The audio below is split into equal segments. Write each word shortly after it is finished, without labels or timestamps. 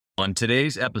On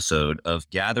today's episode of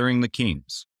Gathering the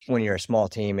Kings. When you're a small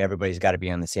team, everybody's got to be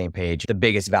on the same page. The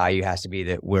biggest value has to be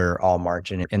that we're all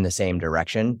marching in the same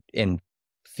direction and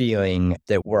feeling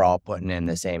that we're all putting in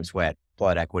the same sweat,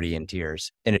 blood, equity, and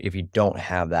tears. And if you don't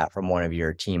have that from one of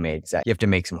your teammates, you have to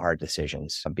make some hard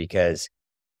decisions because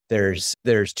there's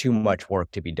too much work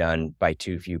to be done by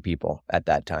too few people at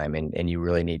that time. And you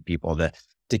really need people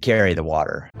to carry the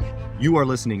water. You are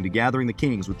listening to Gathering the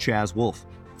Kings with Chaz Wolfe,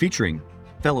 featuring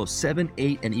fellow 7,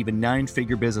 8, and even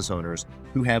 9-figure business owners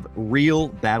who have real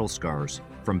battle scars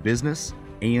from business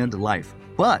and life,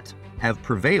 but have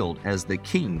prevailed as the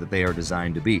king that they are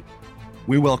designed to be.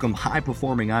 We welcome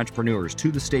high-performing entrepreneurs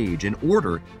to the stage in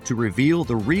order to reveal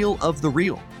the real of the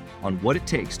real on what it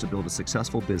takes to build a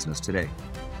successful business today.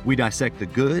 We dissect the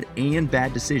good and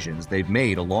bad decisions they've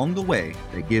made along the way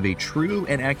that give a true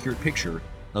and accurate picture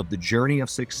of the journey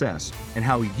of success and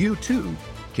how you too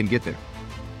can get there.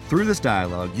 Through this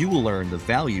dialogue, you will learn the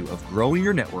value of growing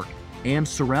your network and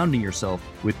surrounding yourself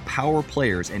with power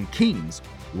players and kings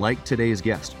like today's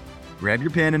guest. Grab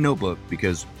your pen and notebook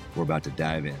because we're about to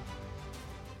dive in.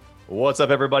 What's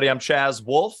up, everybody? I'm Chaz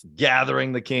Wolfe,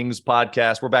 Gathering the Kings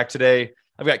podcast. We're back today.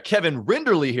 I've got Kevin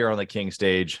Rinderly here on the King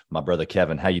stage. My brother,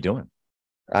 Kevin, how you doing?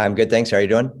 I'm good, thanks. How are you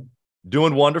doing?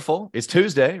 Doing wonderful. It's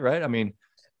Tuesday, right? I mean,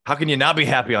 how can you not be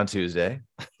happy on Tuesday?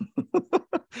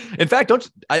 In fact,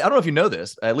 I don't know if you know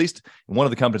this, at least one of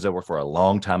the companies I worked for a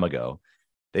long time ago,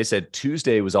 they said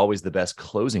Tuesday was always the best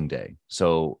closing day.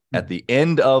 So at the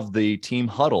end of the team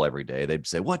huddle every day, they'd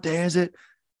say, "What day is it?"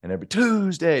 And every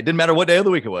Tuesday, it didn't matter what day of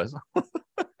the week it was.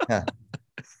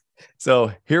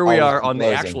 So here we are on the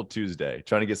actual Tuesday,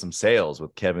 trying to get some sales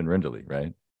with Kevin Rinderly,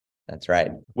 right? That's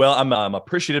right. Well, I'm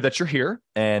appreciative that you're here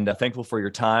and thankful for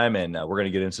your time. And we're going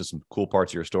to get into some cool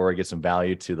parts of your story, get some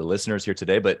value to the listeners here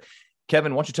today. But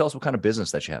Kevin, why don't you tell us what kind of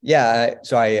business that you have? Yeah,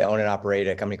 so I own and operate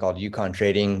a company called Yukon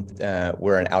Trading.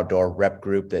 We're an outdoor rep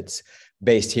group that's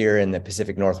based here in the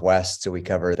Pacific Northwest. So we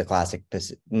cover the classic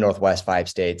Northwest 5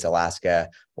 states: Alaska,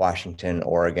 Washington,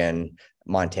 Oregon,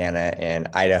 Montana, and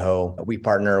Idaho. We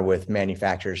partner with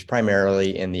manufacturers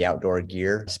primarily in the outdoor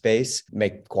gear space,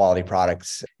 make quality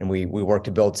products, and we work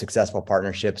to build successful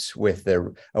partnerships with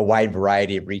a wide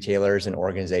variety of retailers and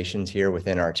organizations here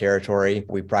within our territory.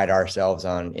 We pride ourselves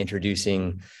on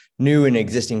introducing new and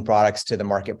existing products to the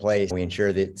marketplace. We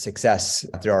ensure that success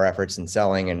through our efforts in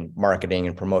selling and marketing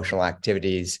and promotional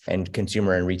activities and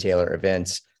consumer and retailer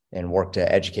events, and work to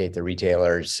educate the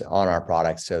retailers on our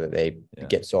products so that they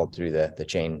get sold through the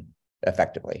chain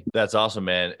effectively. That's awesome,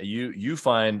 man. You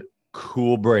find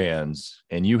cool brands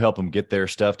and you help them get their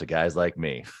stuff to guys like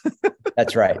me.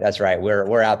 That's right. That's right.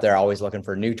 We're out there always looking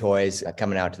for new toys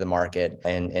coming out to the market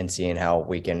and seeing how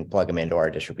we can plug them into our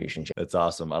distribution chain. That's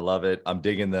awesome. I love it. I'm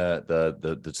digging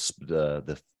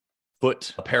the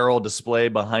foot apparel display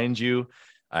behind you.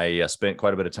 I spent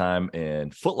quite a bit of time in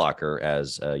Foot Locker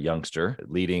as a youngster,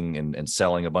 leading and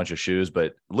selling a bunch of shoes,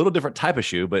 but a little different type of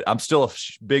shoe, but I'm still a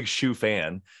big shoe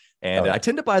fan. And I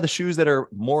tend to buy the shoes that are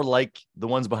more like the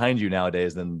ones behind you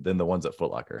nowadays than the ones at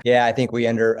Foot Locker. Yeah, I think we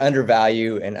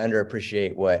undervalue and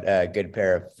underappreciate what a good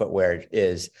pair of footwear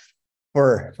is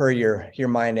for your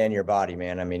mind and your body,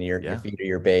 man. I mean, your feet are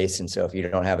your base. And so if you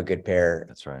don't have a good pair,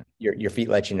 that's right, your feet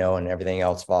let you know and everything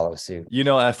else follows suit. You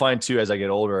know, I find too, as I get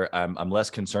older, I'm less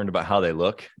concerned about how they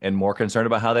look and more concerned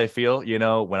about how they feel. You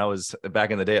know, when I was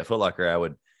back in the day at Foot Locker, I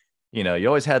would, you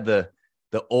always had the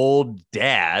old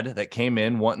dad that came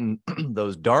in wanting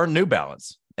those darn New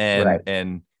Balance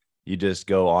and you just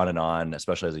go on and on,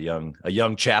 especially as a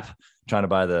young chap trying to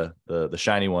buy the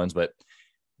shiny ones. But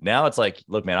now it's like,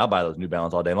 look, man, I'll buy those New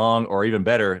Balance all day long, or even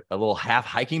better, a little half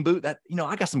hiking boot that,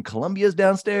 I got some Columbias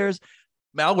downstairs.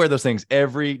 I'll wear those things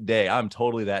every day. I'm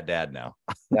totally that dad now.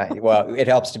 Yeah, well, it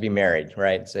helps to be married,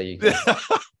 right? So you can...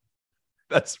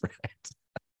 That's right.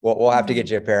 We'll have to get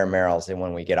you a pair of Merrells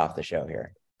when we get off the show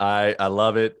here. I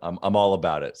love it. I'm all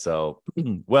about it. So,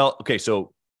 well, okay.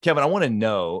 So Kevin, I want to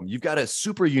know, you've got a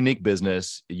super unique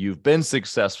business. You've been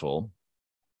successful.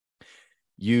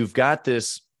 You've got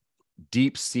this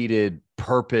deep-seated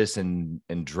purpose and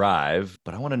drive,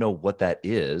 but I want to know what that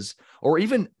is. Or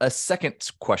even a second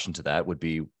question to that would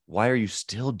be, why are you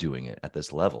still doing it at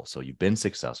this level? So you've been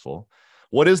successful.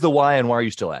 What is the why and why are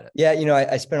you still at it? Yeah,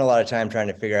 I spent a lot of time trying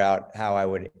to figure out how I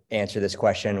would answer this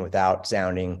question without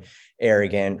sounding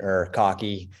arrogant or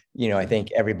cocky. I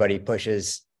think everybody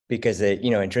pushes because they,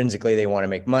 intrinsically they want to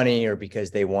make money or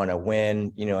because they want to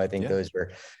win. I think those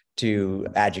are two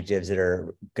adjectives that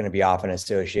are going to be often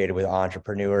associated with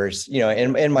entrepreneurs,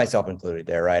 and myself included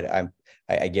there, right?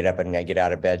 I get up and I get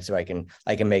out of bed so I can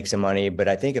make some money. But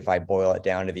I think if I boil it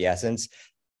down to the essence,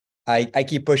 I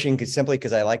keep pushing simply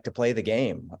because I like to play the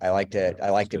game. I like to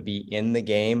Good. be in the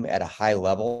game at a high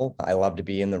level. I love to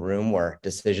be in the room where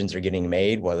decisions are getting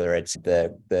made, whether it's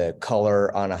the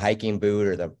color on a hiking boot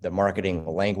or the marketing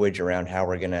language around how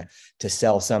we're gonna to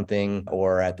sell something,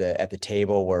 or at the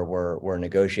table where we're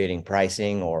negotiating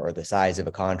pricing or the size of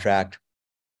a contract.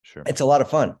 Sure. It's a lot of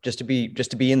fun just to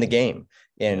be in the game,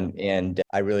 Yeah. and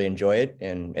I really enjoy it,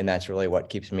 and that's really what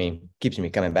keeps me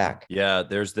coming back. Yeah,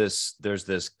 there's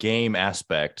this game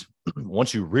aspect.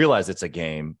 Once you realize it's a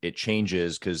game, it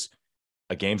changes because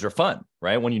games are fun,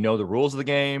 right? When you know the rules of the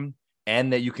game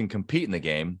and that you can compete in the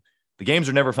game. The games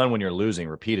are never fun when you're losing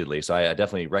repeatedly. So I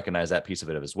definitely recognize that piece of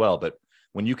it as well. But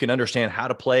when you can understand how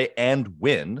to play and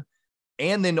win,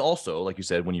 and then also, like you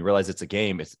said, when you realize it's a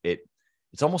game,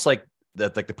 it's almost like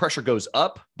that, like the pressure goes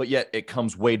up, but yet it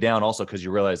comes way down also because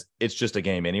you realize it's just a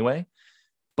game anyway.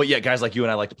 But yet guys like you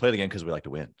and I like to play the game because we like to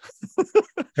win.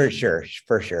 For sure,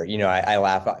 for sure. You know, I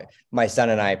laugh. My son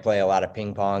and I play a lot of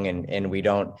ping pong, and we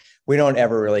don't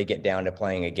ever really get down to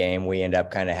playing a game. We end up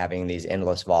kind of having these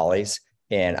endless volleys,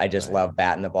 and I just Right. love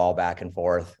batting the ball back and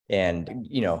forth. And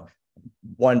you know,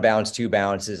 one bounce, two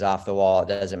bounces off the wall, it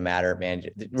doesn't matter, man.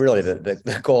 Really,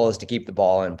 the goal is to keep the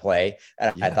ball in play.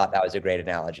 And I Yeah. thought that was a great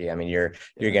analogy. I mean, you're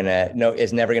Yeah. gonna no,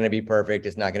 it's never gonna be perfect.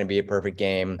 It's not gonna be a perfect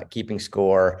game. Keeping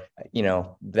score, you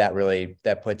know, that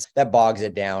bogs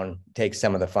it down, takes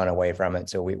some of the fun away from it.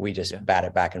 So we Yeah. just bat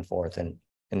it back and forth and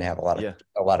have Yeah.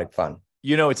 a lot of fun.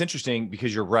 You know, it's interesting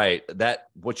because you're right that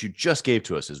what you just gave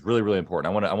to us is really, really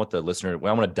important. I want the listener, I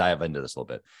want to dive into this a little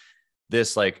bit.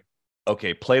 This, like,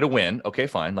 okay, play to win. Okay,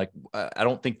 fine. Like, I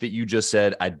don't think that you just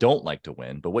said, I don't like to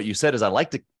win, but what you said is I like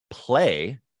to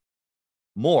play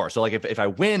more. So like if I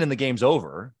win and the game's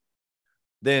over,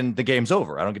 then the game's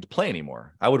over. I don't get to play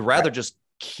anymore. I would rather Right. just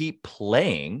keep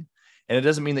playing. And it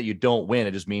doesn't mean that you don't win.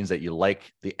 It just means that you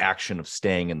like the action of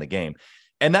staying in the game.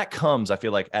 And that comes, I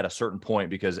feel like, at a certain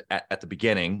point, because at the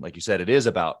beginning, like you said, it is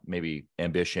about maybe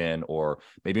ambition or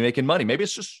maybe making money. Maybe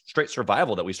it's just straight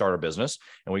survival that we start our business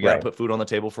and we got to Right. put food on the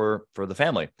table for the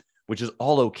family, which is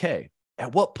all okay.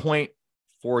 At what point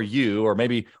for you, or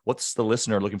maybe what's the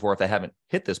listener looking for if they haven't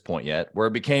hit this point yet, where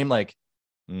it became like,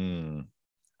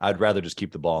 I'd rather just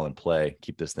keep the ball and play,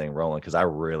 keep this thing rolling because I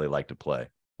really like to play.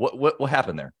 What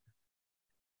happened there?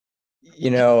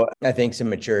 You know, I think some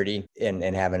maturity and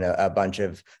having a bunch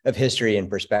of history and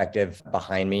perspective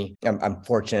behind me. I'm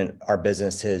fortunate our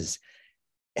business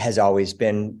has always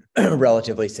been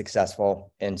relatively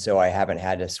successful. And so I haven't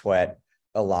had to sweat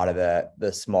a lot of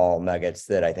the small nuggets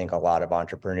that I think a lot of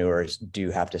entrepreneurs do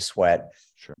have to sweat.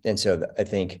 Sure. And so I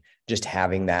think just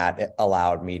having that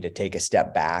allowed me to take a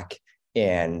step back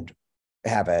and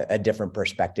have a different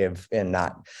perspective and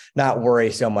not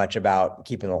worry so much about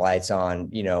keeping the lights on,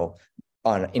 you know,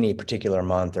 on any particular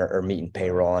month or meeting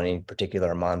payroll on any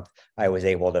particular month. I was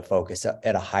able to focus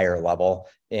at a higher level.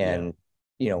 Yeah. And,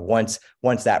 you know, once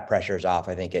that pressure's off,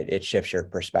 I think it shifts your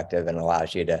perspective and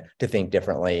allows you to think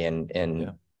differently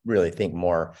and really think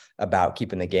more about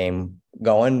keeping the game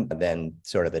going than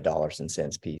sort of the dollars and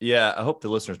cents piece. Yeah, I hope the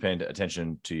listeners paying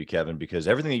attention to you, Kevin, because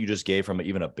everything that you just gave from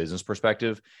even a business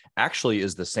perspective actually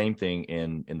is the same thing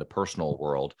in the personal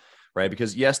world, right?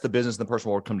 Because yes, the business and the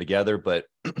personal world come together, but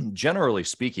generally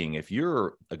speaking, if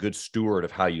you're a good steward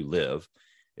of how you live,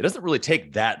 it doesn't really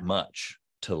take that much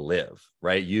to live,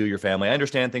 right? You, your family. I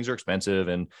understand things are expensive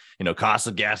and, you know, cost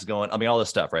of gas going, I mean, all this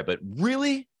stuff, right? But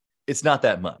really, it's not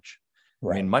that much. I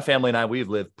Right. mean, my family and I, we've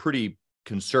lived pretty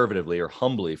conservatively or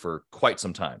humbly for quite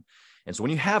some time. And so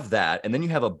when you have that, and then you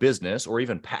have a business or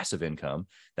even passive income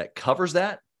that covers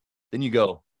that, then you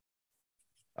go,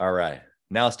 all right,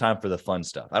 now it's time for the fun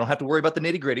stuff. I don't have to worry about the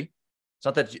nitty gritty. It's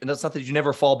not that you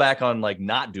never fall back on like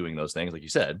not doing those things, like you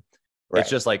said. It's Right.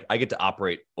 just like I get to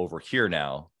operate over here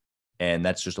now. And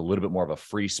that's just a little bit more of a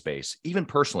free space, even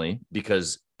personally,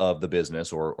 because of the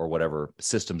business or whatever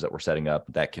systems that we're setting up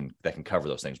that can cover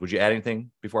those things. Would you add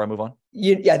anything before I move on?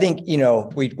 I think, you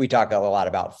know, we talk a lot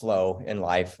about flow in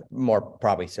life, more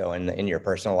probably so in your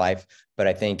personal life, but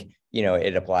I think, you know,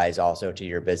 it applies also to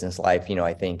your business life. You know,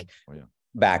 I think Oh, yeah.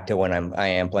 back to when I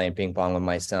am playing ping pong with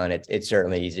my son, it's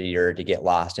certainly easier to get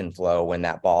lost in flow when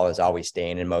that ball is always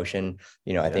staying in motion.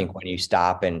 You know, I think when you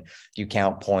stop and you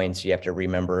count points, you have to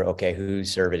remember, okay,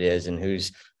 whose serve it is and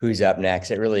who's up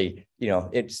next. It really, you know,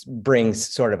 it brings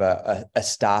sort of a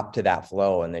stop to that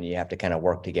flow, and then you have to kind of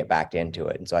work to get back into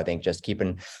it. And so I think just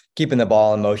keeping the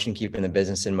ball in motion, keeping the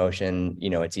business in motion, you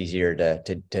know, it's easier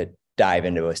to dive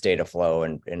into a state of flow,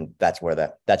 and that's where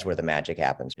the magic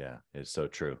happens. Yeah, it's so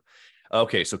true.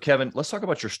 Okay, so Kevin, let's talk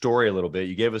about your story a little bit.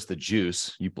 You gave us the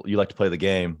juice. You like to play the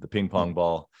game. The ping pong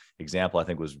ball example, I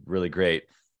think, was really great.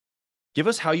 Give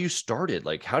us how you started.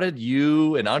 Like, how did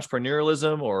you and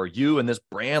entrepreneurialism, or you and this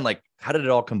brand, like, how did it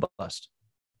all combust?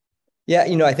 Yeah,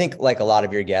 I think like a lot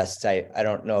of your guests, I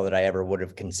don't know that I ever would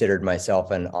have considered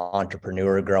myself an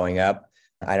entrepreneur growing up.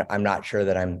 I'm not sure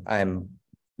that I'm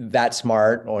that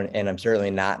smart, and I'm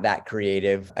certainly not that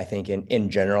creative. I think in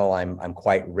general, I'm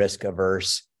quite risk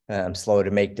averse. I'm slow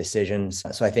to make decisions.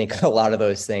 So I think a lot of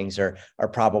those things are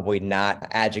probably not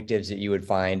adjectives that you would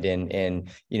find in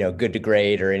Good to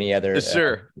Great or any other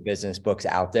Sure. business books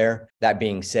out there. That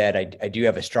being said, I do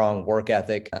have a strong work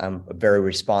ethic. I'm very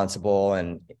responsible,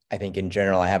 and I think in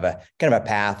general I have a kind of a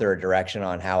path or a direction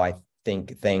on how I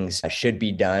think things should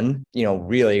be done.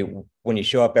 Really, when you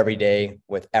show up every day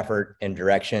with effort and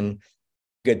direction,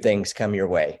 good things come your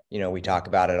way. We talk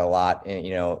about it a lot,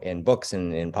 in books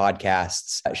and in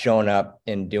podcasts. Showing up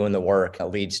and doing the work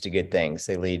leads to good things.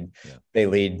 They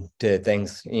lead to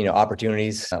things,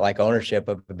 opportunities like ownership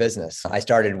of a business. I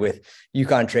started with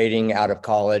Yukon Trading out of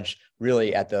college,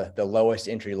 really at the lowest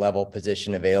entry level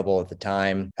position available at the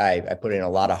time. I put in a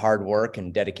lot of hard work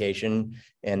and dedication,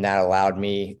 and that allowed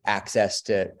me access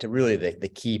to really the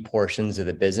key portions of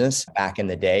the business back in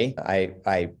the day.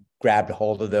 I grabbed a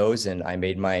hold of those, and I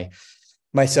made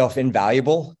myself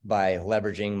invaluable by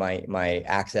leveraging my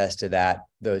access to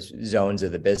those zones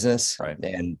of the business. Right.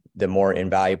 And the more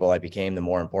invaluable I became, the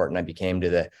more important I became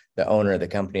to the owner of the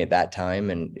company at that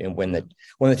time. And when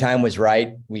the time was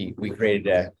right, we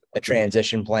created a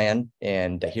transition plan,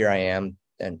 and here I am,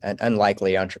 an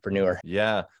unlikely entrepreneur.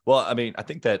 Yeah. Well, I mean, I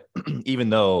think that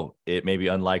even though it may be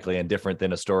unlikely and different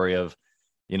than a story of,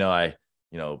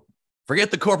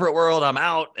 forget the corporate world, I'm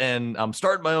out and I'm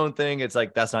starting my own thing. It's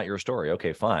like, that's not your story.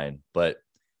 Okay, fine. But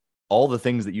all the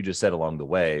things that you just said along the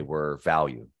way were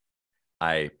value.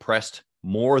 I pressed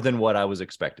more than what I was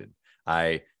expected.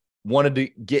 I wanted to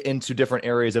get into different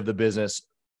areas of the business,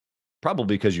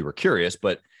 probably because you were curious,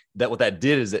 but what that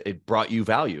did is it brought you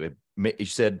value. You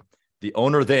said the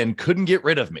owner then couldn't get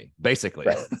rid of me, basically.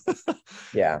 Right.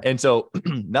 Yeah. And so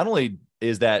not only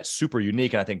is that super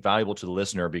unique and I think valuable to the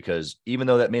listener, because even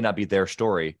though that may not be their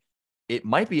story, it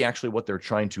might be actually what they're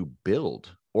trying to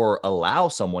build or allow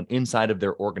someone inside of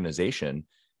their organization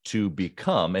to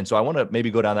become. And so I want to maybe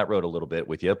go down that road a little bit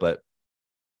with you, but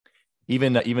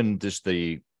even just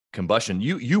the combustion,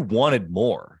 you wanted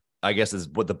more, I guess, is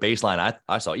what the baseline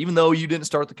I saw. Even though you didn't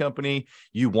start the company,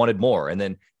 you wanted more. And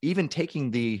then even taking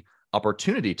the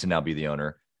opportunity to now be the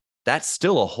owner, that's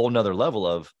still a whole nother level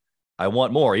of, I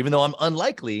want more. Even though I'm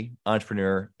unlikely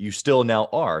entrepreneur, you still now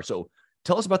are. So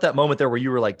tell us about that moment there where you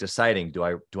were like deciding, do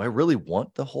I really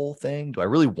want the whole thing? Do I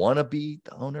really want to be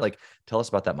the owner? Like, tell us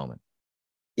about that moment.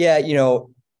 Yeah.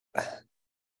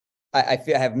 I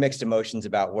feel I have mixed emotions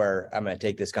about where I'm going to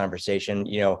take this conversation.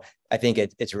 I think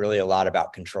it's really a lot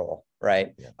about control,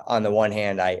 right? Yeah. On the one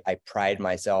hand, I pride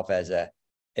myself as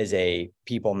a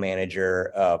people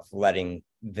manager of letting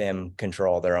them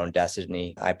control their own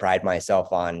destiny. I pride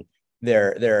myself on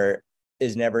there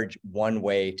is never one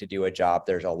way to do a job.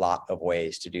 There's a lot of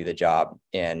ways to do the job.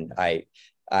 And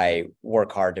I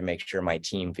work hard to make sure my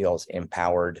team feels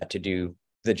empowered to do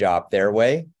the job their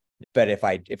way. But if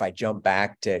I jump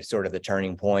back to sort of the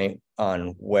turning point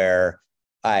on where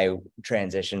I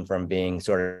transitioned from being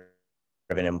sort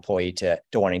of an employee to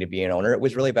wanting to be an owner, it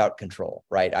was really about control,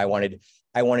 right? I wanted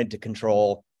to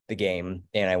control the game,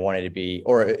 and I wanted to be,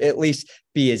 or at least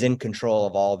be as in control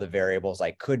of all the variables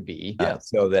I could be,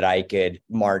 so that I could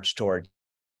march toward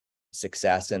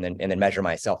success and then measure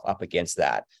myself up against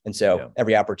that. And so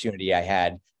every opportunity I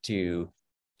had to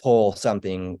pull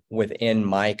something within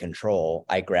my control,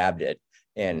 I grabbed it.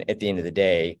 And at the end of the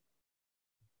day,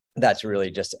 that's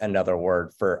really just another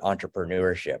word for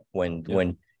entrepreneurship.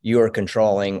 When you are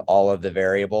controlling all of the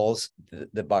variables,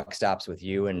 the buck stops with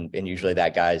you. And usually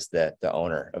that guy's the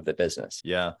owner of the business.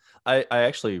 Yeah. I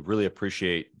actually really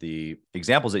appreciate the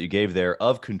examples that you gave there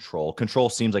of control. Control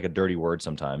seems like a dirty word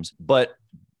sometimes, but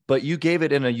you gave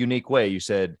it in a unique way. You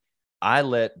said, I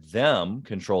let them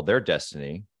control their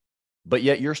destiny, but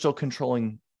yet you're still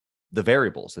controlling the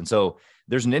variables. And so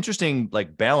there's an interesting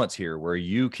balance here where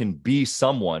you can be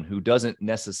someone who doesn't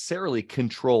necessarily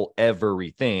control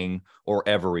everything or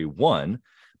everyone,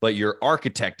 but you're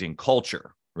architecting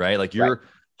culture, right? Like you're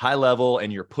high level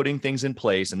and you're putting things in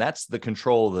place, and that's the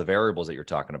control of the variables that you're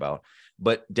talking about.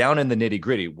 But down in the nitty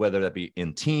gritty, whether that be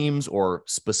in teams or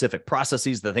specific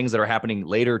processes, the things that are happening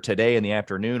later today in the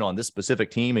afternoon on this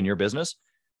specific team in your business,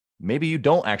 maybe you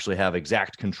don't actually have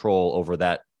exact control over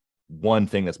that one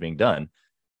thing that's being done.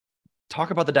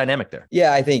 Talk about the dynamic there.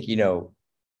 Yeah, I think,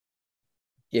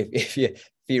 if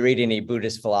you read any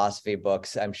Buddhist philosophy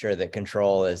books, I'm sure that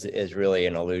control is really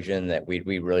an illusion, that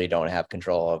we really don't have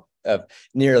control of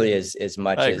nearly as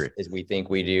much I as, agree. as we think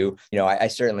we do. You know, I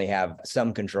certainly have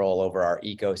some control over our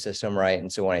ecosystem, right?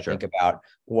 And so when I Sure. think about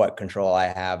what control I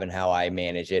have and how I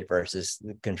manage it versus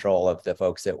the control of the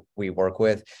folks that we work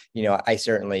with, you know, I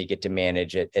certainly get to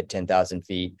manage it at 10,000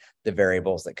 feet, the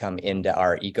variables that come into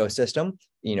our ecosystem,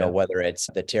 you know, whether it's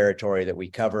the territory that we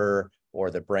cover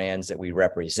or the brands that we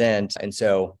represent. And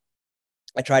so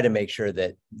I try to make sure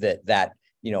that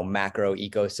you know, macro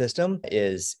ecosystem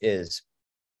is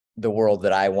the world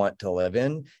that I want to live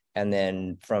in. And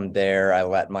then from there, I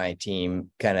let my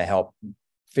team kind of help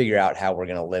figure out how we're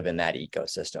going to live in that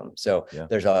ecosystem. So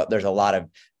there's a lot of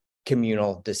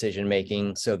communal decision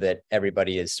making so that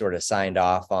everybody is sort of signed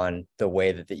off on the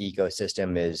way that the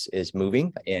ecosystem is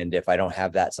moving. And if I don't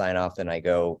have that sign off, then I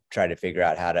go try to figure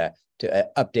out how to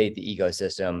update the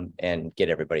ecosystem and get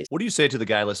everybody. What do you say to the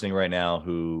guy listening right now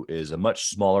who is a much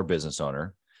smaller business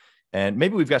owner? And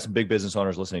maybe we've got some big business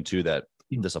owners listening too that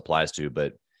this applies to,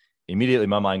 but immediately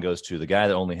my mind goes to the guy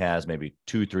that only has maybe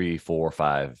 2, 3, 4,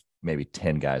 5, maybe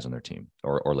 10 guys on their team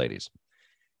or ladies.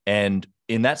 And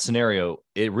in that scenario,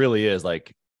 it really is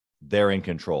like they're in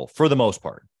control for the most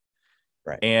part.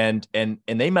 Right. And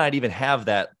they might even have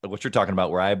that, what you're talking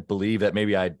about, where I believe that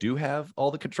maybe I do have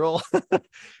all the control.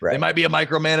 Right. They might be a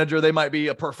micromanager. They might be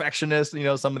a perfectionist. You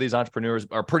know, some of these entrepreneurs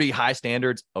are pretty high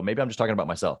standards. Oh, maybe I'm just talking about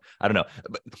myself. I don't know.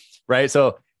 But, right.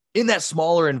 So in that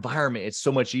smaller environment, it's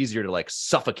so much easier to like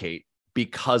suffocate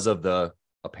because of the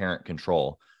apparent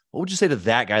control. What would you say to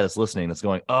that guy that's listening, that's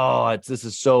going, oh, this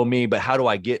is so me, but how do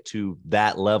I get to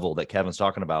that level that Kevin's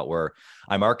talking about, where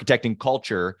I'm architecting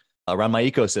culture around my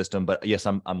ecosystem, but yes,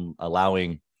 I'm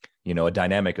allowing, you know, a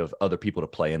dynamic of other people to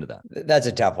play into that? That's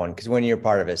a tough one, because when you're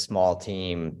part of a small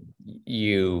team,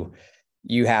 you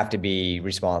have to be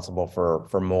responsible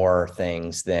for more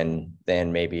things than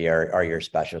maybe are your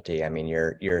specialty. I mean,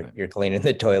 you're cleaning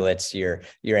the toilets, you're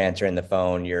answering the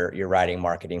phone, you're writing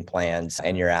marketing plans,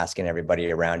 and you're asking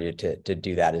everybody around you to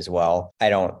do that as well. I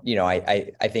don't, you know,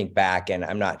 I think back, and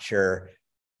I'm not sure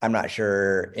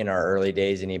in our early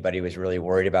days anybody was really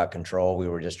worried about control. We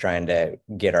were just trying to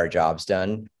get our jobs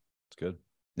done. That's good.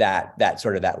 That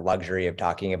sort of that luxury of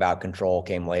talking about control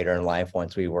came later in life,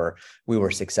 once we were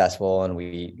successful and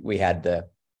we had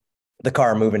the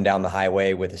car moving down the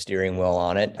highway with a steering wheel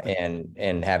on it,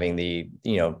 and having the,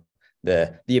 you know,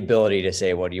 the ability to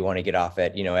say, well, do you want to get off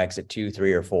at, you know, exit 2,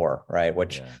 3, or 4, right?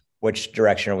 Which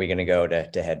direction are we going to go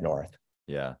to head north?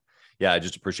 Yeah. Yeah, I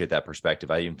just appreciate that perspective.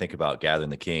 I even think about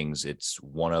Gathering the Kings. It's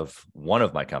one of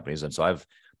my companies. And so I've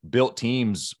built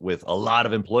teams with a lot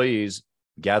of employees.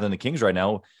 Gathering the Kings right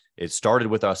now, it started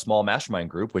with a small mastermind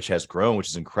group, which has grown, which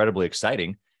is incredibly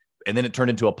exciting. And then it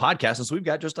turned into a podcast. And so we've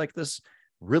got just like this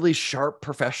really sharp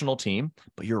professional team.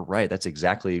 But you're right. That's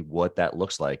exactly what that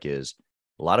looks like, is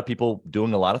a lot of people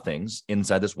doing a lot of things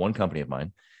inside this one company of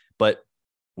mine. But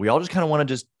we all just kind of want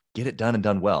to just get it done and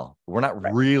done well. We're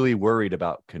not really worried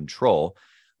about control.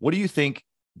 What do you think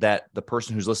that the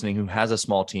person who's listening, who has a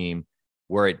small team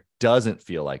where it doesn't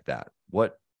feel like that,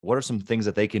 what are some things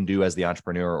that they can do as the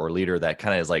entrepreneur or leader that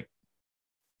kind of is like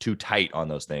too tight on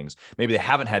those things? Maybe they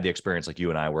haven't had the experience like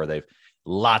you and I, where they've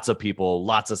lots of people,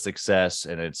 lots of success,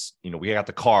 and it's, you know, we got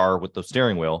the car with the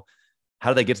steering wheel.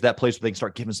 How do they get to that place where they can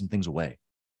start giving some things away?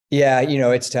 Yeah, you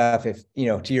know, it's tough. If, you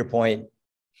know, to your point,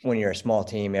 when you're a small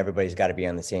team, everybody's got to be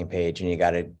on the same page,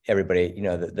 and everybody, you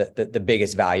know, the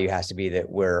biggest value has to be that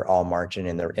we're all marching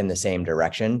in the same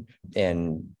direction,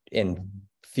 and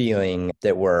feeling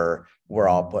that we're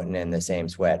all putting in the same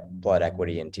sweat, blood,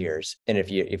 equity, and tears. And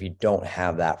if you don't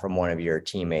have that from one of your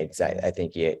teammates, I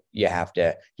think you have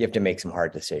to make some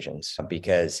hard decisions,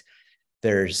 because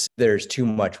there's too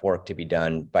much work to be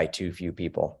done by too few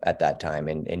people at that time,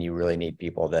 and you really need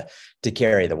people to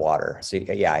carry the water. So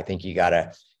yeah, I think you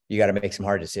gotta make some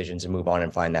hard decisions and move on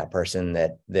and find that person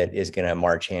that is going to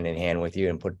march hand in hand with you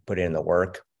and put in the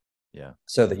work. Yeah.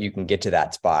 So that you can get to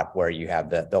that spot where you have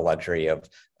the luxury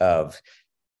of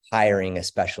hiring a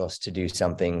specialist to do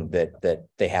something that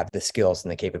they have the skills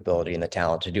and the capability and the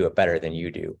talent to do it better than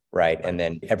you do. Right. And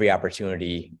then every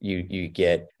opportunity you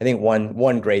get, I think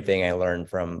one great thing I learned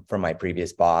from my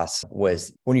previous boss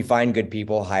was, when you find good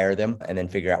people, hire them and then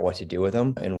figure out what to do with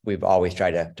them. And we've always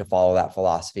tried to follow that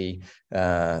philosophy.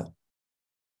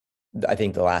 I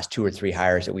think the last 2 or 3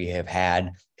 hires that we have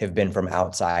had have been from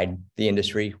outside the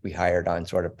industry. We hired on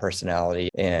sort of personality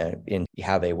and in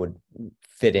how they would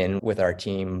fit in with our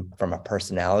team from a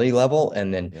personality level.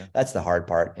 And then that's the hard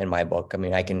part in my book. I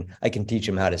mean, I can teach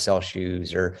them how to sell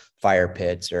shoes or fire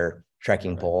pits or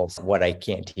trekking poles. What I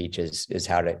can't teach is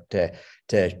how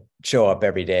to show up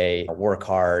every day, work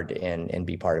hard, and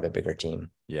be part of a bigger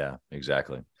team. Yeah,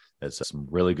 exactly. That's some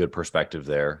really good perspective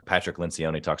there. Patrick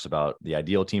Lencioni talks about the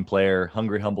ideal team player,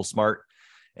 hungry, humble, smart,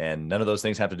 and none of those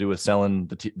things have to do with selling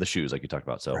the shoes like you talked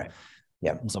about. So right.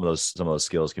 Yeah, some of those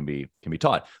skills can be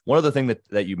taught. One other thing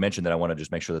that you mentioned that I want to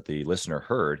just make sure that the listener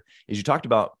heard is you talked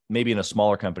about maybe in a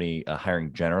smaller company hiring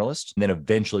generalists and then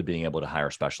eventually being able to hire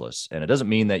specialists. And it doesn't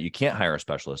mean that you can't hire a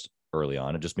specialist early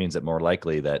on. It just means that more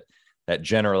likely that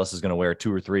generalist is going to wear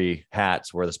 2 or 3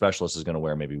 hats where the specialist is going to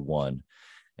wear maybe one.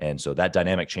 And so that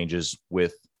dynamic changes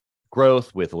with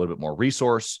growth, with a little bit more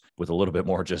resource, with a little bit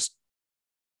more just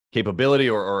capability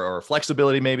or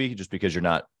flexibility, maybe just because you're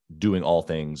not doing all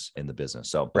things in the business.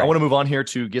 So right. I want to move on here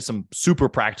to get some super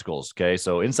practicals. Okay.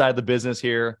 So inside the business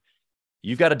here,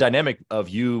 you've got a dynamic of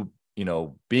you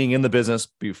being in the business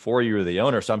before you were the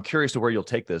owner. So I'm curious to where you'll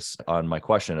take this on my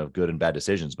question of good and bad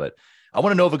decisions, but I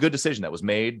want to know of a good decision that was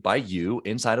made by you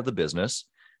inside of the business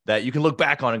that you can look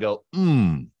back on and go,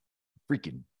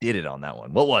 freaking did it on that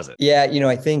one. What was it? Yeah.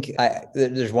 I think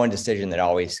there's one decision that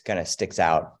always kind of sticks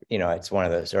out. It's one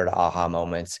of those sort of aha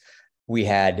moments. We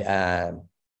had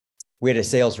a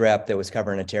sales rep that was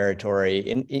covering a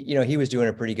territory and, he was doing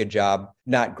a pretty good job,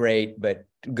 not great, but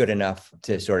good enough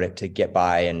to sort of to get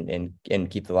by and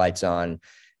keep the lights on.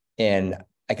 And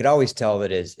I could always tell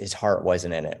that his heart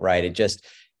wasn't in it. Right.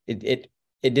 It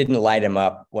didn't light him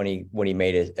up when he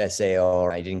made a sale,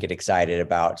 or I didn't get excited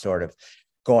about sort of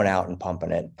going out and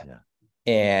pumping it. Yeah.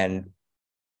 And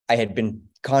I had been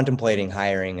contemplating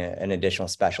hiring an additional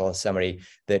specialist, somebody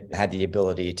that had the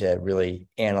ability to really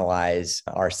analyze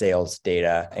our sales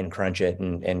data and crunch it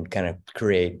and kind of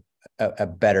create a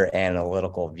better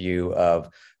analytical view of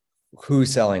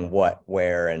who's selling what,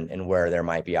 where, and where there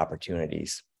might be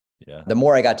opportunities. Yeah. The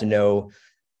more I got to know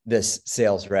this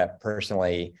sales rep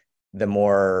personally, the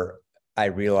more I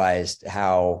realized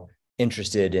how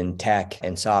interested in tech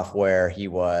and software he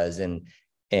was.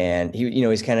 And he,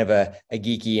 he's kind of a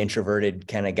geeky, introverted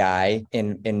kind of guy.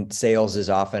 And sales is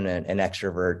often an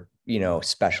extrovert,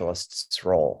 specialist's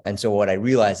role. And so what I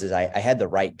realized is I had the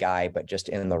right guy, but just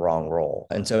in the wrong role.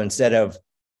 And so instead of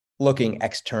looking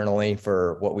externally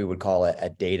for what we would call a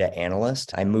data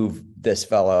analyst, I moved this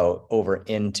fellow over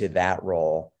into that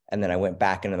role. And then I went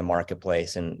back into the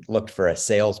marketplace and looked for a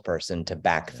salesperson to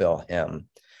backfill him.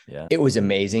 Yeah. It was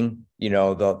amazing.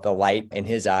 The light in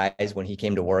his eyes when he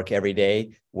came to work every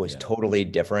day was totally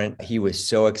different. He was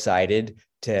so excited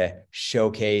to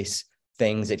showcase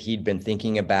things that he'd been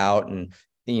thinking about and,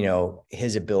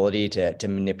 his ability to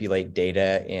manipulate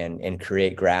data and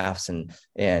create graphs and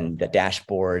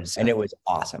dashboards. And it was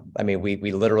awesome. I mean,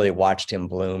 we literally watched him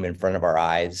bloom in front of our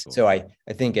eyes. Cool. So I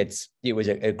think it was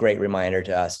a great reminder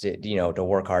to us to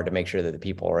work hard to make sure that the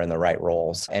people are in the right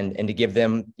roles and to give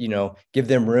them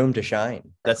room to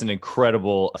shine. That's an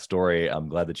incredible story. I'm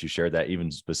glad that you shared that, even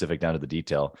specific down to the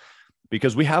detail,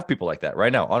 because we have people like that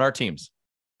right now on our teams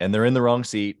and they're in the wrong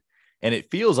seat. And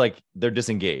it feels like they're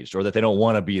disengaged or that they don't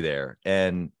want to be there.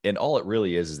 And all it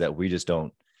really is that we just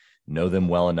don't know them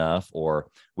well enough, or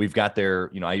we've got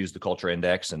their, I use the culture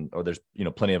index or there's,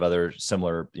 plenty of other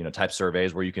similar, type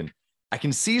surveys where I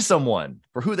can see someone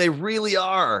for who they really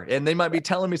are. And they might be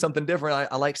telling me something different.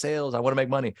 I like sales. I want to make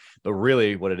money. But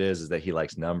really what it is that he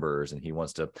likes numbers and he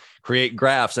wants to create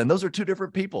graphs. And those are two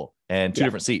different people and two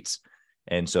different seats.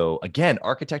 And so again,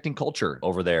 architecting culture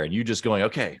over there and you just going,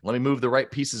 okay, let me move the right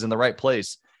pieces in the right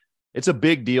place. It's a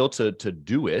big deal to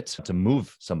do it, to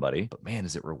move somebody, but man,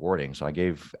 is it rewarding. So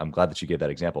I'm glad that you gave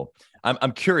that example.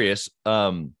 I'm curious,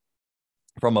 from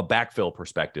a backfill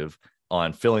perspective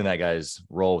on filling that guy's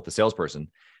role with the salesperson.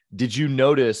 Did you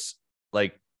notice,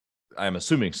 like, I'm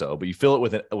assuming so, but you fill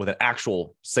it with an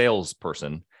actual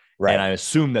salesperson. Right. And I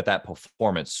assume that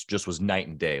performance just was night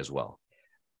and day as well.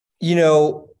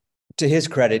 To his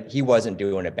credit, he wasn't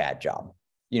doing a bad job,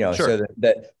 sure. So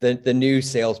the new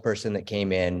salesperson that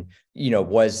came in,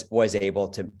 was able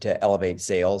to elevate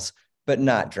sales, but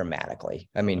not dramatically.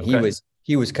 I mean, okay.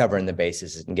 He was covering the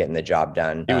bases and getting the job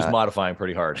done. He was modifying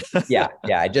pretty hard. Yeah.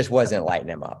 I just wasn't lighting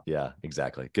him up. Yeah,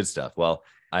 exactly. Good stuff. Well,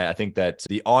 I think that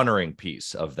the honoring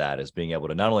piece of that is being able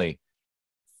to not only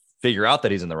figure out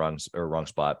that he's in the wrong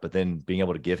spot, but then being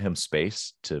able to give him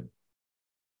space to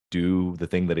do the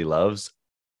thing that he loves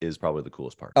is probably the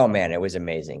coolest part. Oh man, it was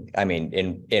amazing. I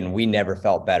mean, and we never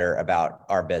felt better about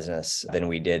our business than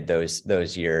we did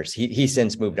those years. He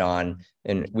since moved on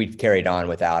and we've carried on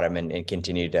without him and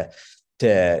continued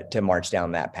to march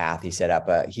down that path. He set up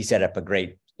a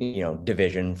great,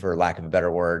 division, for lack of a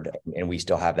better word, and we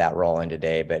still have that rolling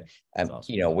today. But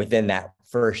awesome. within that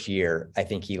first year, I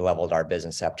think he leveled our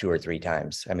business up 2 or 3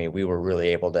 times. I mean, we were really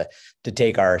able to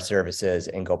take our services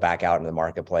and go back out in the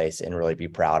marketplace and really be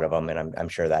proud of them. And I'm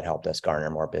sure that helped us garner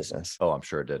more business. Oh, I'm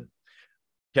sure it did.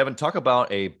 Kevin, talk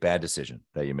about a bad decision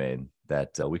that you made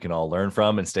that we can all learn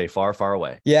from and stay far, far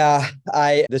away. Yeah,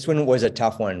 this one was a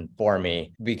tough one for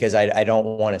me because I don't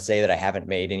want to say that I haven't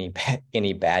made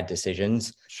any bad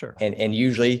decisions. Sure. And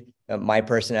usually my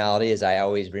personality is I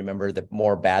always remember the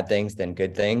more bad things than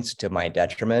good things to my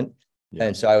detriment. Yeah.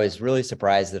 And so I was really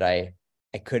surprised that I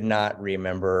could not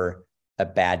remember a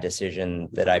bad decision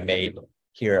that I made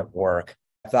here at work.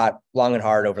 I thought long and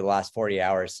hard over the last 40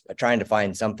 hours, trying to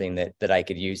find something that I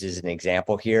could use as an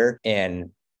example here. And,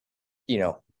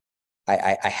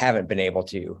 I haven't been able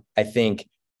to. I think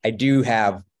I do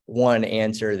have one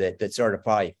answer that sort of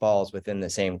probably falls within the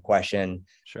same question.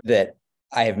 Sure. That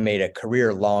I have made a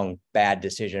career-long bad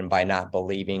decision by not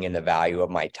believing in the value of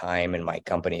my time and my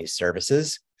company's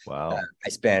services. Wow. I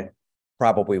spent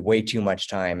probably way too much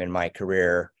time in my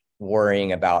career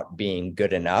worrying about being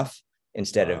good enough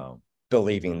instead of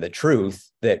believing the truth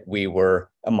that we were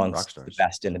amongst the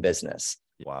best in the business.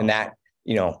 Wow. And that,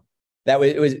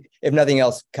 it was, if nothing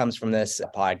else comes from this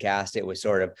podcast, it was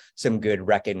sort of some good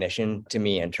recognition to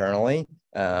me internally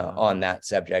on that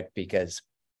subject, because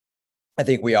I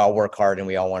think we all work hard and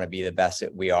we all want to be the best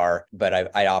that we are.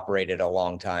 But I operated a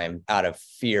long time out of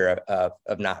fear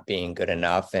of not being good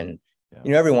enough. And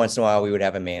every once in a while we would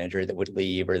have a manager that would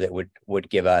leave or that would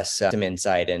give us some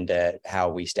insight into how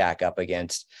we stack up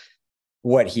against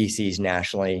what he sees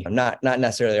nationally, not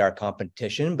necessarily our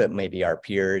competition, but maybe our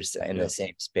peers in the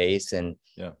same space. And,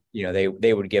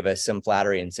 they would give us some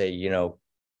flattery and say,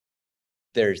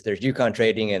 there's Yukon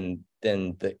Trading, and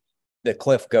then the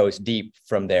cliff goes deep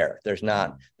from there. There's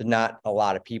not a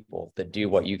lot of people that do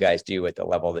what you guys do at the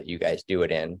level that you guys do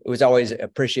it in. It was always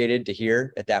appreciated to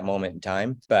hear at that moment in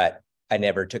time, but I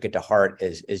never took it to heart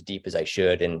as deep as I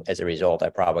should. And as a result, I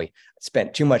probably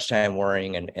spent too much time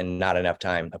worrying and not enough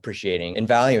time appreciating and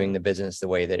valuing the business the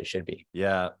way that it should be.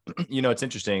 Yeah. It's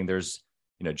interesting. There's,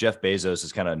 Jeff Bezos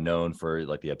is kind of known for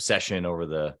like the obsession over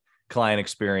the client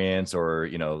experience, or,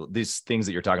 these things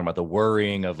that you're talking about, the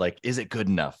worrying of like, is it good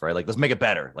enough? Right? Like, let's make it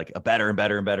better, like a better and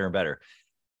better and better and better.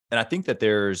 And I think that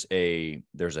there's a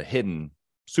hidden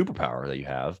superpower that you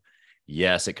have.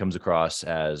 Yes, it comes across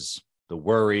as the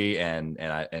worry and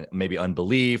maybe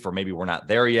unbelief, or maybe we're not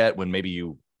there yet when maybe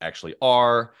you actually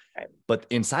are. Right. But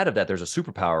inside of that, there's a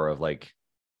superpower of like,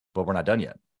 but we're not done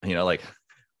yet. Like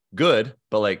good,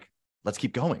 but like, let's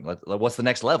keep going. What's the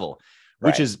next level?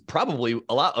 Which is probably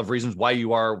a lot of reasons why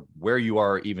you are where you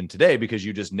are even today, because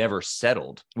you just never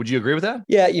settled. Would you agree with that?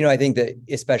 Yeah. I think that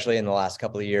especially in the last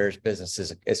couple of years, business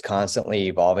is constantly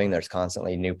evolving. There's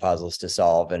constantly new puzzles to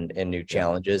solve and new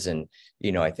challenges. And,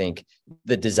 I think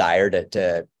the desire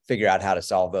to figure out how to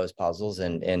solve those puzzles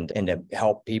and to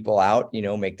help people out,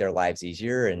 make their lives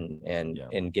easier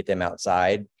and get them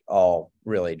outside, all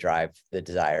really drive the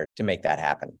desire to make that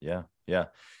happen. Yeah. Yeah.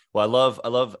 Well, I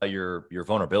love your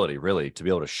vulnerability, really, to be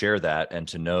able to share that and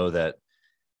to know that,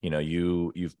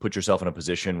 you've put yourself in a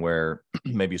position where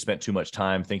maybe you spent too much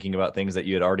time thinking about things that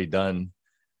you had already done.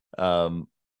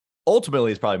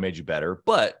 Ultimately, it's probably made you better,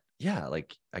 but yeah,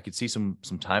 like I could see some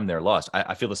time there lost.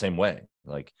 I feel the same way.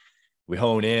 Like we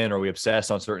hone in or we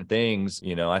obsess on certain things.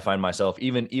 I find myself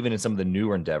even in some of the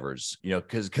newer endeavors,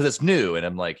 because it's new, and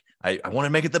I'm like, I want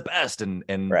to make it the best,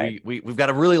 and right. we've got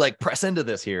to really like press into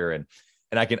this here. And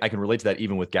I can relate to that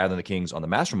even with Gathering the Kings on the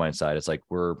mastermind side. It's like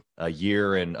we're a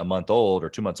year and a month old or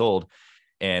 2 months old,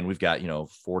 and we've got,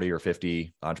 40 or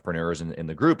 50 entrepreneurs in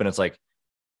the group. And it's like,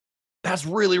 that's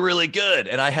really, really good.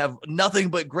 And I have nothing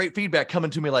but great feedback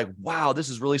coming to me like, wow, this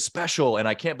is really special. And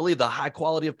I can't believe the high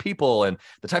quality of people and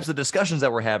the types of discussions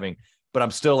that we're having. But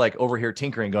I'm still like over here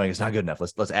tinkering, going, it's not good enough.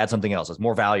 Let's add something else. There's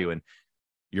more value. And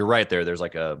you're right there. There's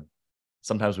like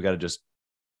sometimes we got to just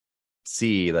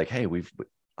see like, hey, we're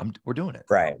doing it.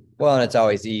 Right. Well, and it's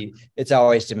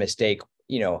always to mistake,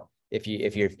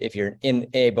 if you're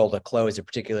able to close a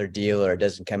particular deal, or it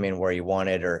doesn't come in where you want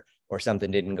it, or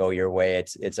something didn't go your way,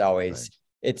 it's always,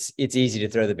 right. It's easy to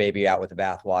throw the baby out with the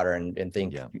bathwater and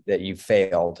think that you've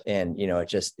failed. And,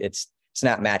 it's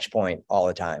not match point all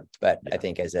the time. But I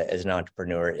think as an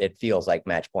entrepreneur, it feels like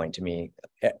match point to me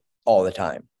all the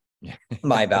time.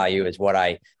 My value is what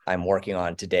I'm working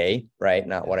on today, right?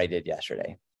 Not what I did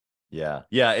yesterday. Yeah.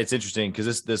 Yeah. It's interesting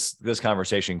because this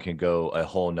conversation can go a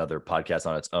whole nother podcast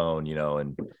on its own,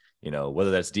 and,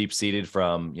 whether that's deep seated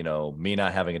from, me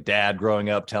not having a dad growing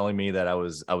up telling me that I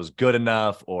was good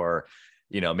enough, or,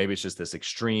 maybe it's just this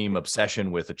extreme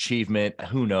obsession with achievement.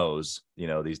 Who knows,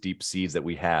 these deep seeds that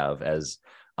we have as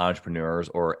entrepreneurs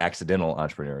or accidental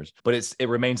entrepreneurs, but it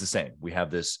remains the same. We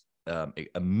have this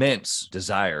immense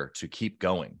desire to keep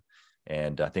going.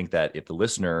 And I think that if the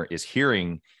listener is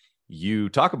hearing you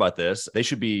talk about this, they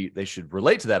should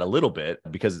relate to that a little bit,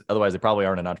 because otherwise they probably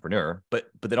aren't an entrepreneur, but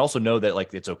then also know that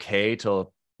like, it's okay to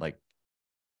like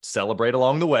celebrate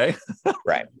along the way.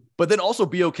 Right. But then also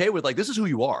be okay with like, this is who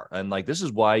you are. And like, this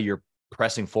is why you're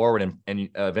pressing forward. And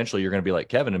eventually you're going to be like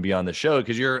Kevin and be on the show,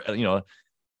 because you're,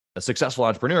 a successful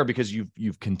entrepreneur because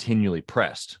you've continually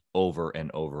pressed over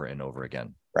and over and over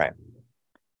again. Right.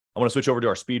 I want to switch over to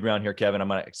our speed round here, Kevin. I'm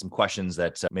going to some questions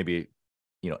that maybe,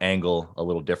 angle a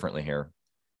little differently here.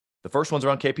 The first one's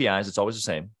around KPIs. It's always the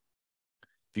same.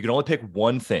 If you can only pick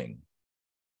one thing,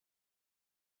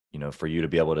 for you to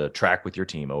be able to track with your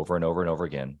team over and over and over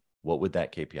again, what would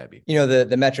that KPI be?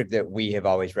 The metric that we have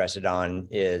always rested on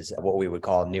is what we would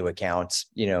call new accounts.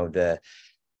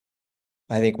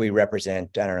 I think we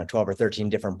represent, 12 or 13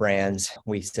 different brands.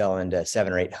 We sell into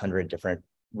 700 or 800 different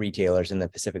retailers in the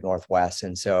Pacific Northwest.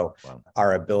 And so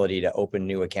our ability to open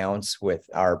new accounts with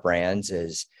our brands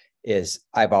is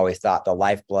I've always thought the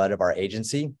lifeblood of our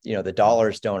agency. The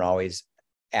dollars don't always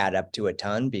add up to a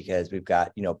ton because we've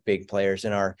got, big players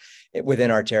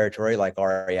within our territory, like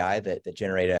REI that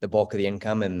generate the bulk of the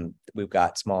income. And we've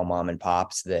got small mom and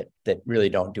pops that really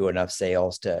don't do enough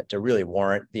sales to really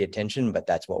warrant the attention, but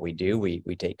that's what we do. We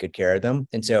take good care of them.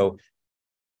 And so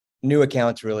new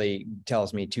accounts really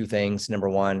tells me two things. Number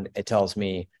one, it tells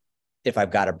me if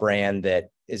I've got a brand that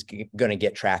is going to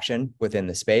get traction within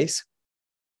the space,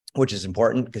 which is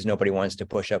important because nobody wants to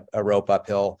push up a rope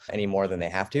uphill any more than they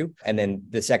have to. And then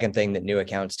the second thing that new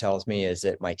accounts tells me is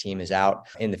that my team is out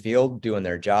in the field doing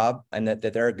their job and that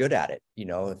they're good at it.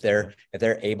 If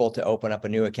they're able to open up a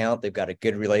new account, they've got a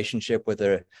good relationship with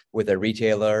a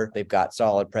retailer, they've got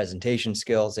solid presentation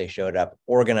skills, they showed up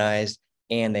organized,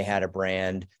 and they had a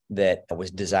brand that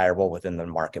was desirable within the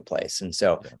marketplace. And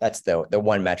so that's the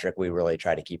one metric we really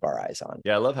try to keep our eyes on.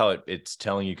 Yeah, I love how it's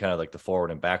telling you kind of like the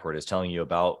forward and backward is telling you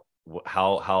about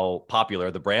how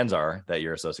popular the brands are that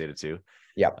you're associated to.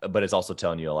 Yeah. But it's also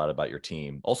telling you a lot about your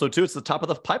team. Also, too, it's the top of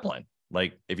the pipeline.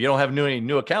 Like if you don't have any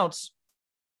new accounts,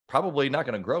 probably not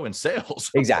going to grow in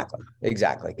sales. Exactly.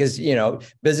 Because,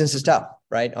 business is tough,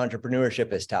 right?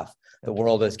 Entrepreneurship is tough. The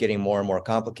world is getting more and more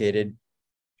complicated.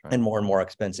 Right. And more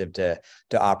expensive to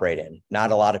operate in.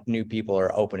 Not a lot of new people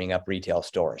are opening up retail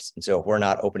stores. And so if we're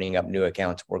not opening up new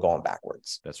accounts, we're going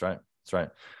backwards. That's right.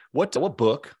 What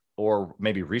book or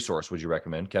maybe resource would you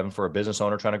recommend, Kevin, for a business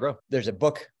owner trying to grow? There's a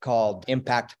book called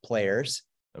Impact Players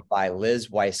by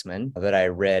Liz Weissman that I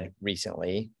read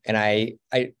recently. And I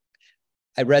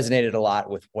resonated a lot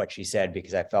with what she said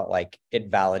because I felt like it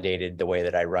validated the way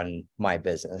that I run my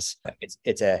business.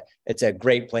 It's a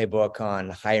great playbook on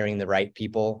hiring the right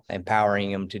people,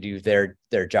 empowering them to do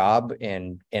their job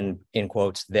and in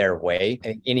quotes, their way.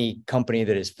 Any company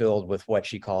that is filled with what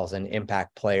she calls an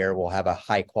impact player will have a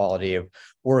high quality of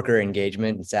worker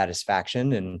engagement and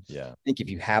satisfaction. And I think if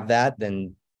you have that,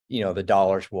 then the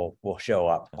dollars will show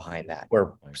up behind that.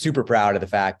 We're super proud of the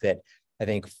fact that I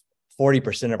think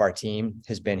 40% of our team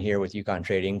has been here with Yukon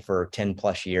Trading for 10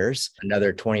 plus years.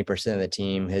 Another 20% of the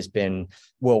team has been,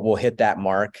 we'll hit that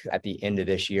mark at the end of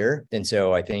this year. And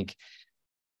so I think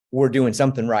we're doing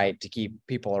something right to keep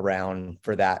people around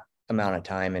for that amount of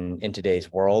time in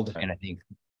today's world. And I think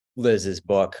Liz's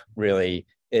book really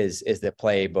is the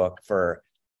playbook for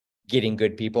getting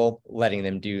good people, letting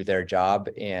them do their job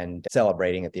and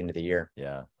celebrating at the end of the year.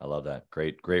 Yeah, I love that.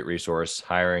 Great resource.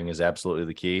 Hiring is absolutely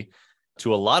the key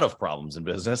to a lot of problems in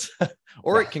business,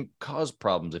 or it can cause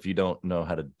problems if you don't know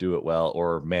how to do it well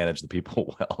or manage the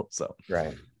people well. So,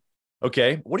 right.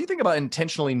 Okay. What do you think about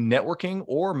intentionally networking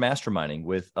or masterminding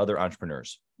with other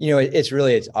entrepreneurs?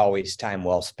 It's always time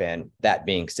well spent. That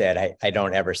being said, I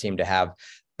don't ever seem to have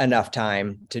enough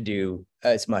time to do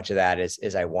as much of that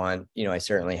as I want. I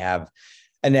certainly have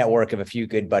a network of a few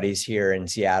good buddies here in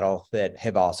Seattle that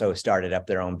have also started up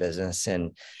their own business.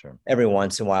 And every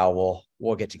once in a while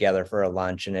we'll get together for a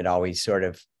lunch, and it always sort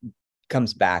of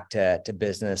comes back to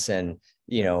business and,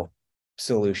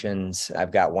 solutions.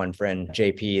 I've got one friend,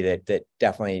 JP, that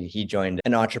definitely, he joined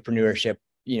an entrepreneurship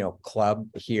club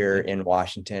here in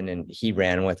Washington, and he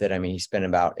ran with it. I mean, he spent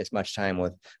about as much time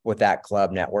with that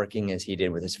club networking as he did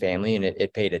with his family, and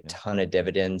it paid a ton of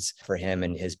dividends for him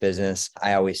and his business.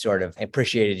 I always sort of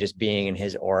appreciated just being in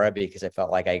his aura because I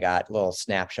felt like I got little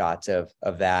snapshots of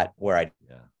that where I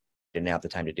didn't have the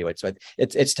time to do it. So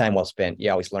it's time well spent.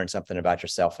 You always learn something about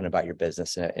yourself and about your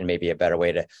business and maybe a better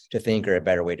way to think or a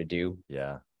better way to do.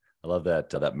 Yeah. I love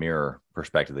that mirror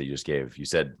perspective that you just gave. You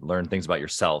said learn things about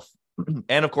yourself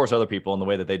and of course other people and the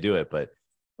way that they do it. But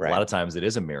a lot of times it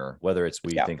is a mirror, whether it's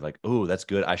we think like, oh, that's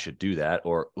good, I should do that,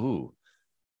 or ooh,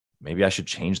 maybe I should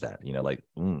change that. Like,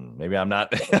 maybe I'm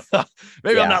not, I'm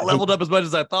not leveled up as much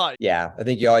as I thought. Yeah. I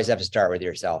think you always have to start with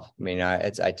yourself. I mean,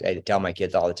 I tell my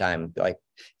kids all the time, like,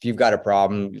 if you've got a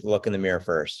problem, look in the mirror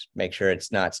first, make sure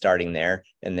it's not starting there,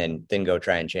 and then go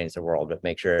try and change the world, but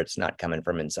make sure it's not coming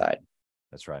from inside.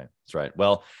 That's right. That's right.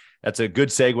 Well, that's a good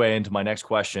segue into my next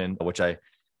question, which I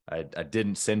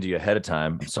didn't send to you ahead of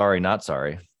time. Sorry, not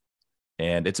sorry.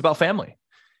 And it's about family,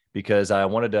 because I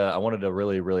wanted a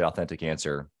really, really authentic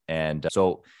answer. And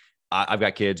so I've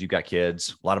got kids, you've got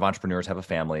kids. A lot of entrepreneurs have a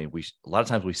family. A lot of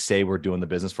times we say we're doing the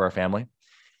business for our family,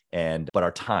 but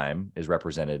our time is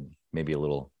represented maybe a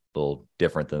little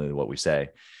different than what we say.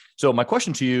 So my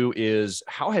question to you is,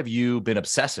 how have you been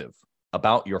obsessive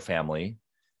about your family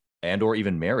and or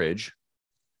even marriage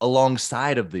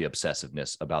alongside of the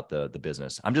obsessiveness about the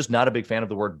business? I'm just not a big fan of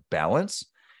the word balance.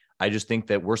 I just think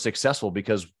that we're successful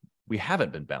because we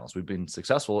haven't been balanced. We've been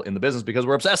successful in the business because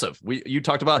we're obsessive. You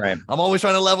talked about, right, I'm always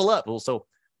trying to level up. Well, so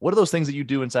what are those things that you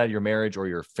do inside your marriage or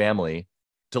your family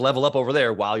to level up over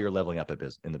there while you're leveling up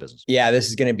in the business? Yeah, this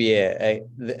is going to be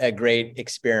a great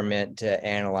experiment to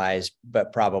analyze,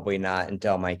 but probably not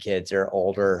until my kids are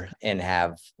older and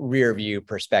have rear view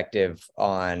perspective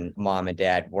on mom and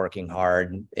dad working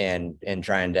hard and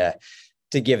trying to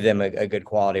give them a good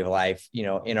quality of life.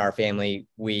 In our family,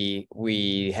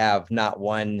 we have not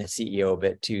one CEO,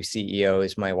 but two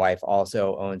CEOs. My wife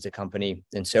also owns a company.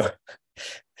 And so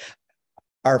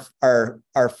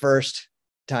our first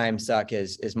time suck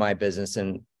is my business,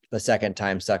 and the second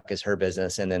time suck is her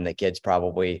business. And then the kids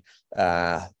probably,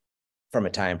 from a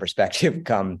time perspective,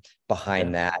 come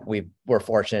behind that. We're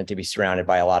fortunate to be surrounded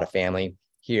by a lot of family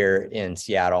here in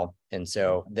Seattle. And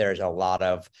so there's a lot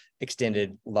of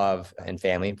extended love and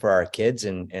family for our kids.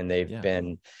 And they've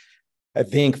been, I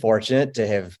think, fortunate to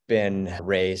have been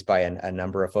raised by a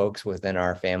number of folks within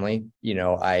our family.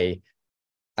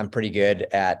 I'm pretty good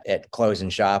at closing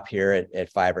shop here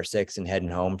at 5 or 6 and heading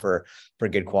home for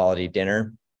good quality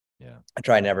dinner. Yeah. I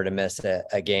try never to miss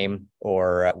a game,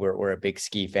 or we're a big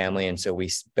ski family. And so we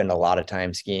spend a lot of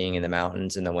time skiing in the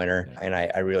mountains in the winter. Yeah. And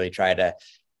I really try to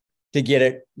get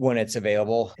it when it's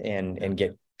available and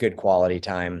get good quality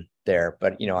time there.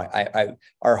 But,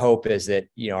 our hope is that,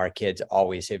 our kids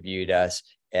always have viewed us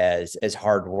as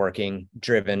hardworking,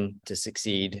 driven to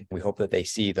succeed. We hope that they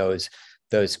see those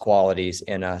qualities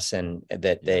in us and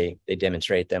that they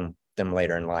demonstrate them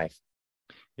later in life.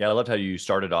 Yeah. I loved how you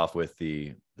started off with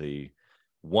the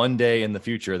one day in the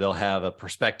future, they'll have a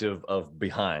perspective of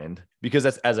behind, because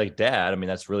that's, as a dad, I mean,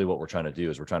 that's really what we're trying to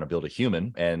do, is we're trying to build a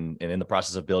human, and in the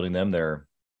process of building them, they're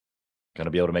going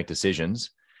to be able to make decisions.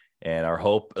 And our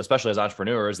hope, especially as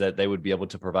entrepreneurs, that they would be able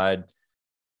to provide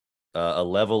a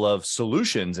level of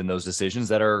solutions in those decisions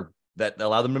that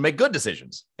allow them to make good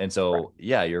decisions. And so, right.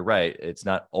 Yeah, you're right. It's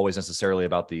not always necessarily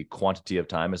about the quantity of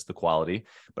time, it's the quality.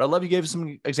 But I love you gave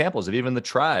some examples of even the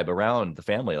tribe around the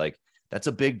family. Like, that's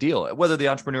a big deal. Whether the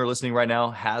entrepreneur listening right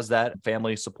now has that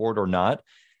family support or not,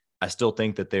 I still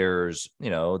think that there's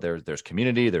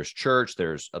community, there's church,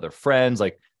 there's other friends.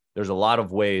 Like, there's a lot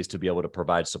of ways to be able to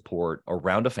provide support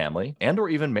around a family and or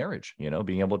even marriage,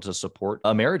 being able to support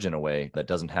a marriage in a way that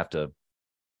doesn't have to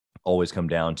always come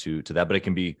down to that, but it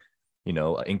can be,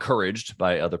 encouraged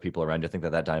by other people around you. I think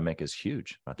that dynamic is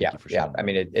huge. Yeah. I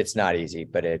mean, it's not easy,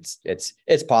 but it's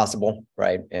possible.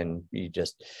 Right. And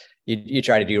you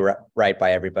try to do right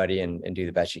by everybody and do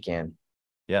the best you can.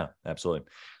 Yeah, absolutely.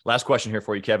 Last question here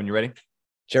for you, Kevin. You ready?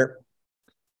 Sure.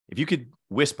 If you could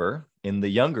whisper in the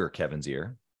younger Kevin's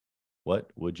ear,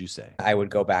 what would you say? I would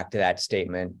go back to that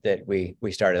statement that we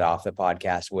started off the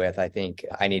podcast with. I think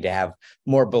I need to have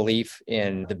more belief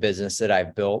in the business that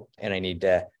I've built, and I need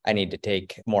to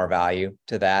take more value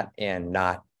to that and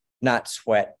not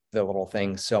sweat the little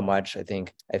things so much. I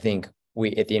think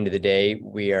we, at the end of the day,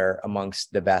 we are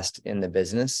amongst the best in the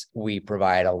business. We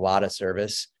provide a lot of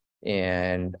service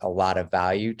and a lot of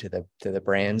value to the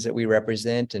brands that we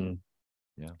represent and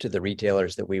to the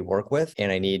retailers that we work with.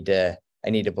 And I need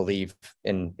to believe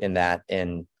in that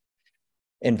and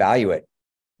value it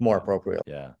more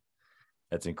appropriately. Yeah.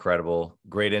 That's incredible.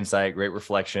 Great insight, great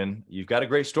reflection. You've got a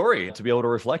great story to be able to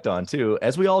reflect on too,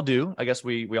 as we all do. I guess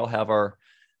we all have our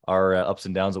ups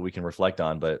and downs that we can reflect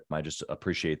on, but I just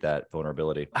appreciate that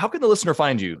vulnerability. How can the listener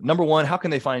find you? Number one, how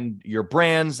can they find your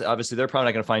brands? Obviously, they're probably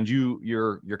not going to find you,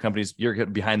 your companies, you're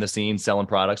behind the scenes selling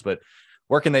products, but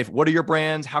what are your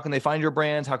brands? How can they find your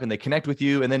brands? How can they connect with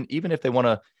you? And then even if they want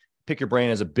to pick your brain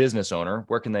as a business owner,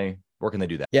 where can they Where can they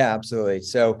do that? Yeah, absolutely.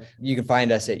 So you can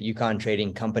find us at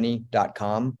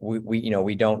yukontradingcompany.com.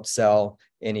 We don't sell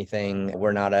anything.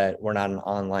 We're not an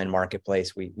online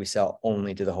marketplace. We sell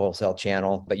only to the wholesale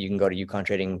channel, but you can go to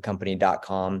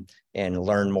yukontradingcompany.com and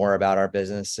learn more about our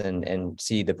business and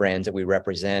see the brands that we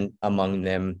represent, among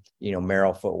them,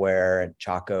 Merrell footwear,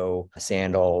 Chaco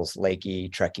sandals,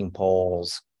 Lakey trekking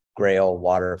poles, Grail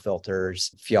water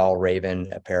filters,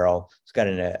 Fjall-Raven apparel. It's got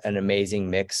an amazing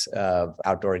mix of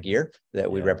outdoor gear that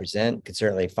we represent. You can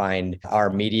certainly find our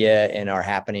media and our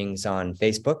happenings on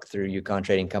Facebook through Yukon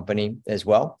Trading Company as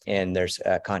well. And there's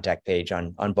a contact page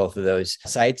on both of those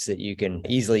sites that you can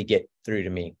easily get through to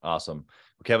me. Awesome.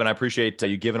 Kevin, I appreciate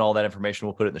you giving all that information.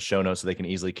 We'll put it in the show notes so they can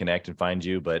easily connect and find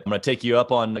you. But I'm going to take you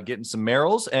up on getting some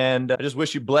Merrells, and I just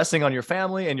wish you blessing on your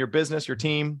family and your business, your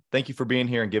team. Thank you for being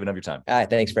here and giving up your time.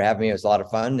 Thanks for having me. It was a lot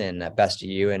of fun, and best to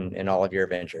you and all of your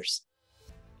adventures.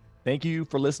 Thank you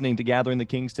for listening to Gathering the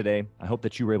Kings today. I hope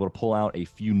that you were able to pull out a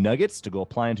few nuggets to go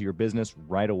apply into your business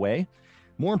right away.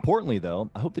 More importantly, though,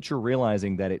 I hope that you're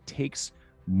realizing that it takes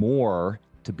more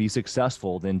to be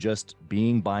successful than just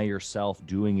being by yourself,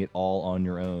 doing it all on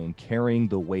your own, carrying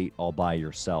the weight all by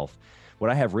yourself. What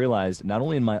I have realized, not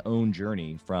only in my own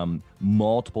journey from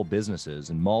multiple businesses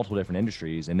and multiple different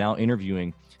industries, and now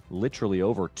interviewing literally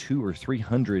over 200 or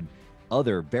 300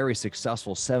 other very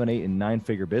successful 7, 8, and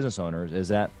 9-figure business owners, is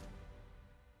that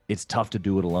it's tough to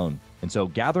do it alone. And so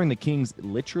Gathering the Kings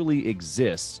literally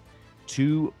exists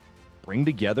to bring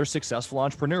together successful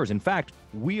entrepreneurs. In fact,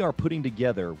 we are putting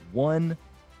together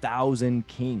 1,000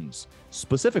 kings,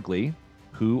 specifically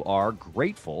who are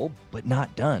grateful but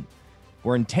not done.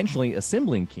 We're intentionally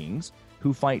assembling kings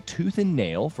who fight tooth and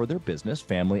nail for their business,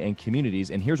 family, and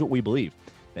communities. And here's what we believe,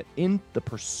 that in the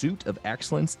pursuit of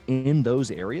excellence in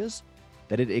those areas,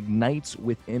 that it ignites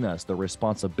within us the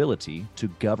responsibility to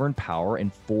govern power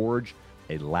and forge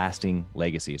a lasting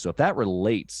legacy. So if that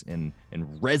relates and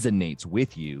resonates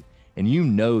with you, and you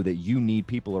know that you need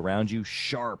people around you,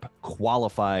 sharp,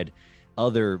 qualified,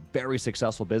 other very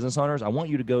successful business owners, I want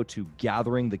you to go to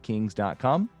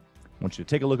gatheringthekings.com. I want you to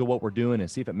take a look at what we're doing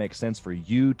and see if it makes sense for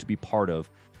you to be part of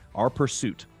our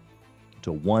pursuit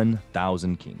to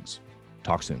 1,000 kings.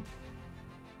 Talk soon.